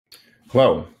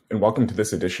Hello, and welcome to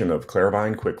this edition of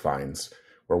Claravine Quick Finds,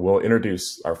 where we'll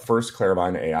introduce our first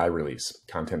Claravine AI release,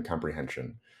 Content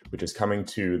Comprehension, which is coming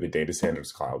to the Data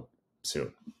Standards Cloud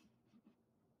soon.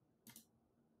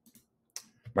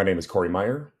 My name is Corey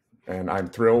Meyer, and I'm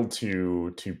thrilled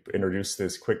to introduce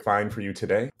this quick find for you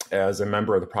today. As a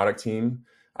member of the product team,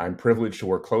 I'm privileged to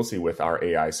work closely with our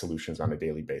AI solutions on a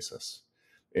daily basis.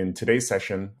 In today's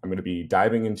session, I'm going to be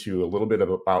diving into a little bit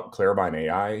about Claravine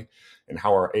AI and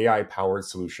how our AI-powered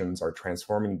solutions are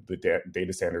transforming the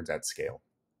data standards at scale,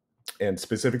 and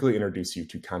specifically introduce you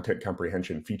to content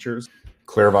comprehension features.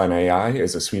 Claravine AI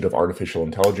is a suite of artificial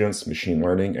intelligence, machine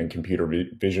learning, and computer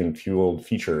vision-fueled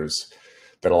features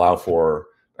that allow for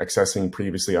accessing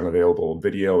previously unavailable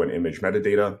video and image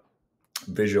metadata,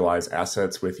 visualize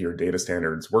assets with your data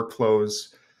standards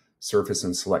workflows, surface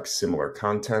and select similar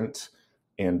content,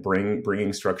 and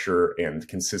bringing structure and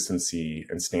consistency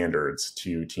and standards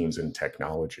to teams in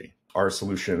technology. Our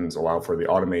solutions allow for the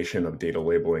automation of data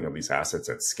labeling of these assets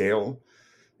at scale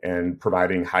and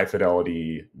providing high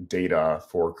fidelity data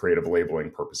for creative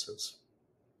labeling purposes.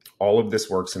 All of this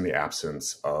works in the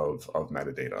absence of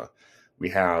metadata. We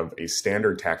have a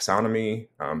standard taxonomy.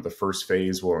 The first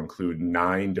phase will include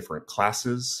 9 different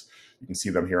classes. You can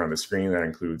see them here on the screen. That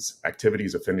includes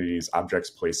activities, affinities, objects,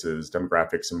 places,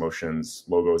 demographics, emotions,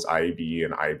 logos, IAB,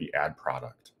 and IAB ad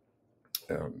product.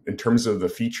 In terms of the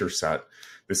feature set,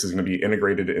 this is going to be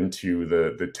integrated into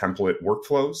the template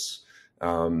workflows.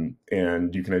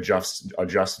 And you can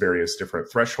adjust various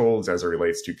different thresholds as it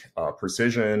relates to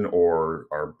precision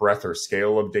or breadth or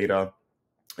scale of data.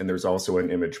 And there's also an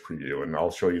image preview, and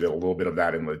I'll show you a little bit of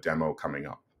that in the demo coming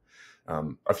up.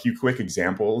 A few quick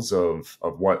examples of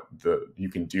what you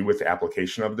can do with the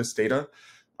application of this data.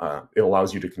 It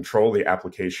allows you to control the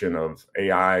application of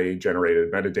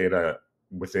AI-generated metadata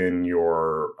within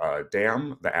your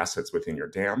DAM, the assets within your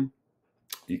DAM.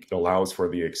 It allows for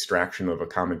the extraction of a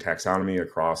common taxonomy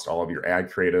across all of your ad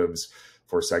creatives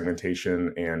for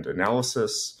segmentation and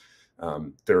analysis.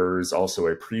 There's also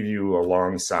a preview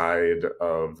alongside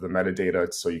of the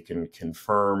metadata, so you can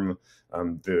confirm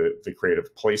the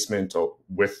creative placement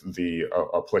with the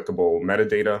applicable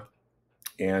metadata.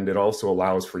 And it also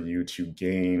allows for you to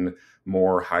gain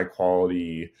more high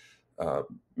quality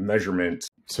measurement.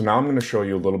 So now I'm going to show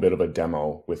you a little bit of a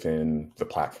demo within the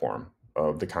platform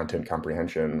of the content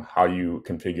comprehension, how you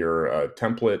configure a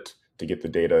template to get the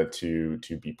data to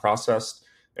be processed,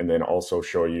 and then also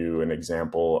show you an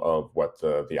example of what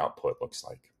the output looks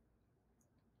like.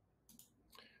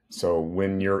 So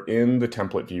when you're in the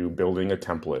template view, building a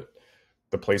template,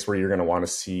 the place where you're going to want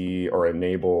to see or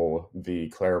enable the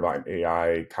Claravine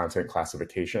AI content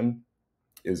classification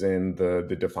is in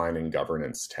the Define and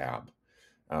Governance tab.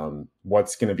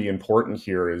 What's going to be important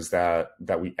here is that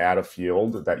we add a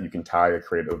field that you can tie a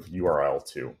creative URL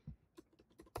to.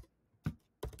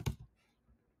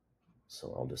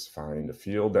 So I'll just find a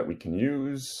field that we can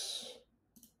use.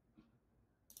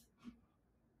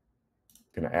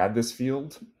 I'm going to add this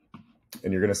field,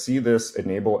 and you're going to see this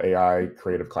Enable AI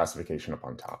Creative Classification up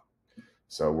on top.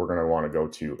 So we're going to want to go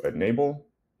to Enable.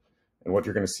 And what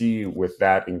you're going to see with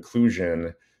that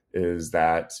inclusion is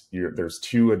that there's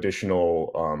 2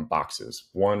 additional boxes,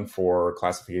 one for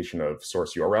classification of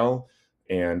source URL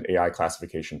and AI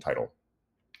classification title.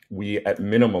 We at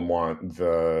minimum want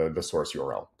the source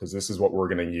URL because this is what we're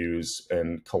going to use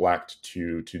and collect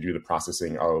to do the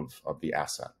processing of the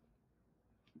asset.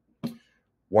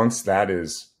 Once that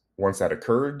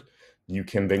occurred, you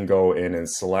can then go in and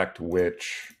select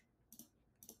which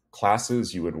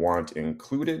classes you would want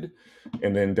included.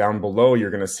 And then down below,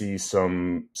 you're going to see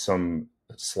some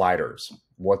sliders.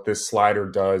 What this slider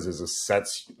does is it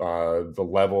sets the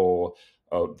level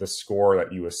of the score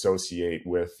that you associate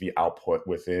with the output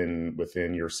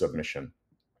within your submission.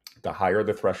 The higher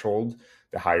the threshold,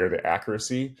 the higher the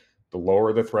accuracy. The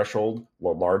lower the threshold, the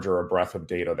larger a breadth of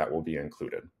data that will be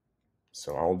included.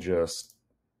 So I'll just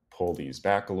pull these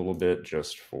back a little bit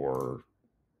just for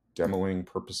demoing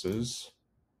purposes.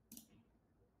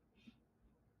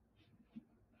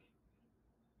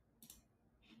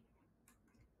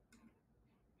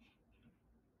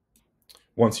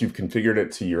 Once you've configured it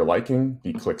to your liking,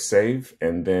 you click Save,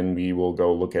 and then we will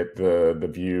go look at the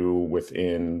view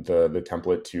within the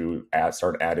template to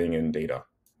start adding in data.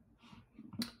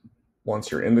 Once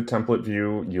you're in the template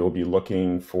view, you'll be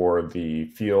looking for the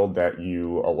field that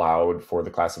you allowed for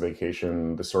the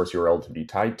classification, the source URL to be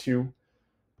tied to.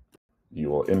 You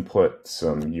will input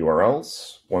some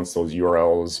URLs. Once those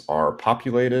URLs are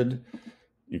populated,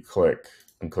 you click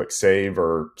Save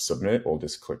or Submit. We'll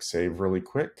just click Save really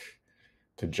quick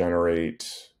to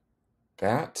generate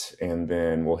that, and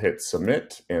then we'll hit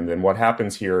submit. And then what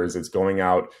happens here is it's going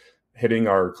out, hitting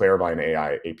our Claravine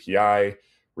AI API,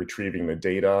 retrieving the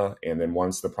data, and then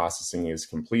once the processing is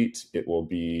complete, it will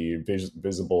be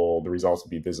visible, the results will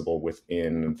be visible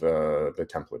within the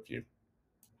template view.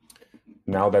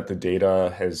 Now that the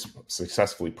data has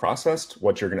successfully processed,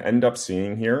 what you're going to end up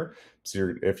seeing here,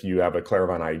 so if you have a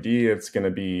Claravine ID, it's going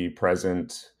to be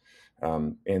present.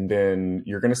 And then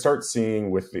you're going to start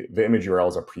seeing with the image URL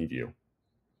as a preview.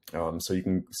 So you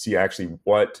can see actually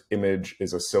what image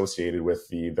is associated with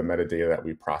the metadata that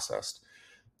we processed.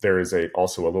 There is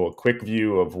also a little quick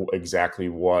view of exactly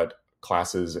what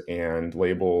classes and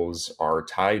labels are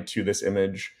tied to this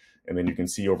image. And then you can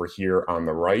see over here on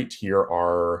the right, here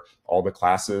are all the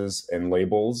classes and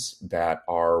labels that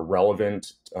are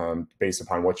relevant based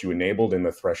upon what you enabled and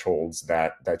the thresholds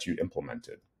that you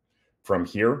implemented. From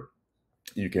here,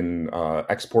 you can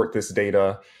export this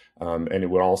data, and it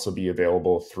would also be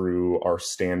available through our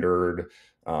standard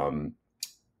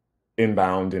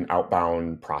inbound and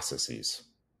outbound processes.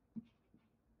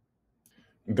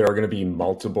 There are going to be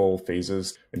multiple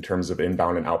phases in terms of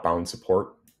inbound and outbound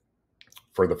support.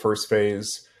 For the first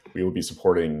phase, we will be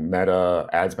supporting Meta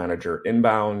Ads Manager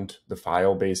inbound, the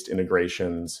file-based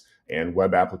integrations, and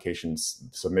web applications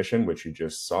submission, which you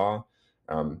just saw.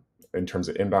 In terms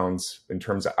of inbounds, in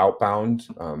terms of outbound,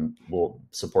 we'll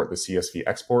support the CSV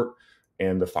export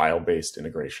and the file-based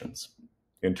integrations.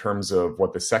 In terms of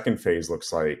what the second phase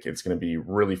looks like, it's going to be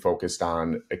really focused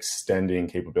on extending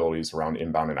capabilities around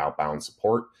inbound and outbound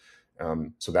support.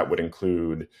 So that would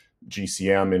include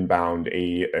GCM inbound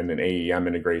and an AEM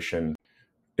integration.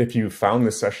 If you found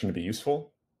this session to be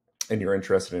useful and you're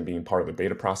interested in being part of the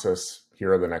beta process,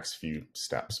 here are the next few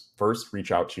steps. First,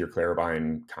 reach out to your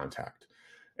Claravine contact,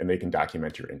 and they can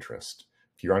document your interest.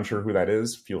 If you're unsure who that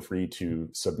is, feel free to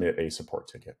submit a support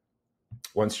ticket.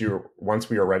 Once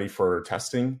we are ready for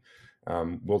testing,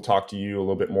 we'll talk to you a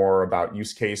little bit more about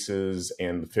use cases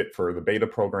and the fit for the beta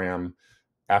program.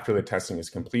 After the testing is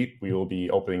complete, we will be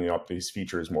opening up these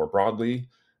features more broadly,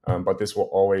 but this will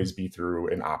always be through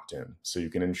an opt-in. So you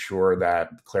can ensure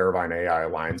that Claravine AI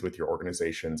aligns with your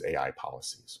organization's AI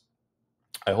policies.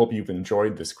 I hope you've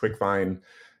enjoyed this quick find.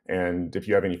 And if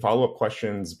you have any follow-up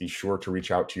questions, be sure to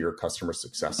reach out to your customer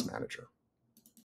success manager.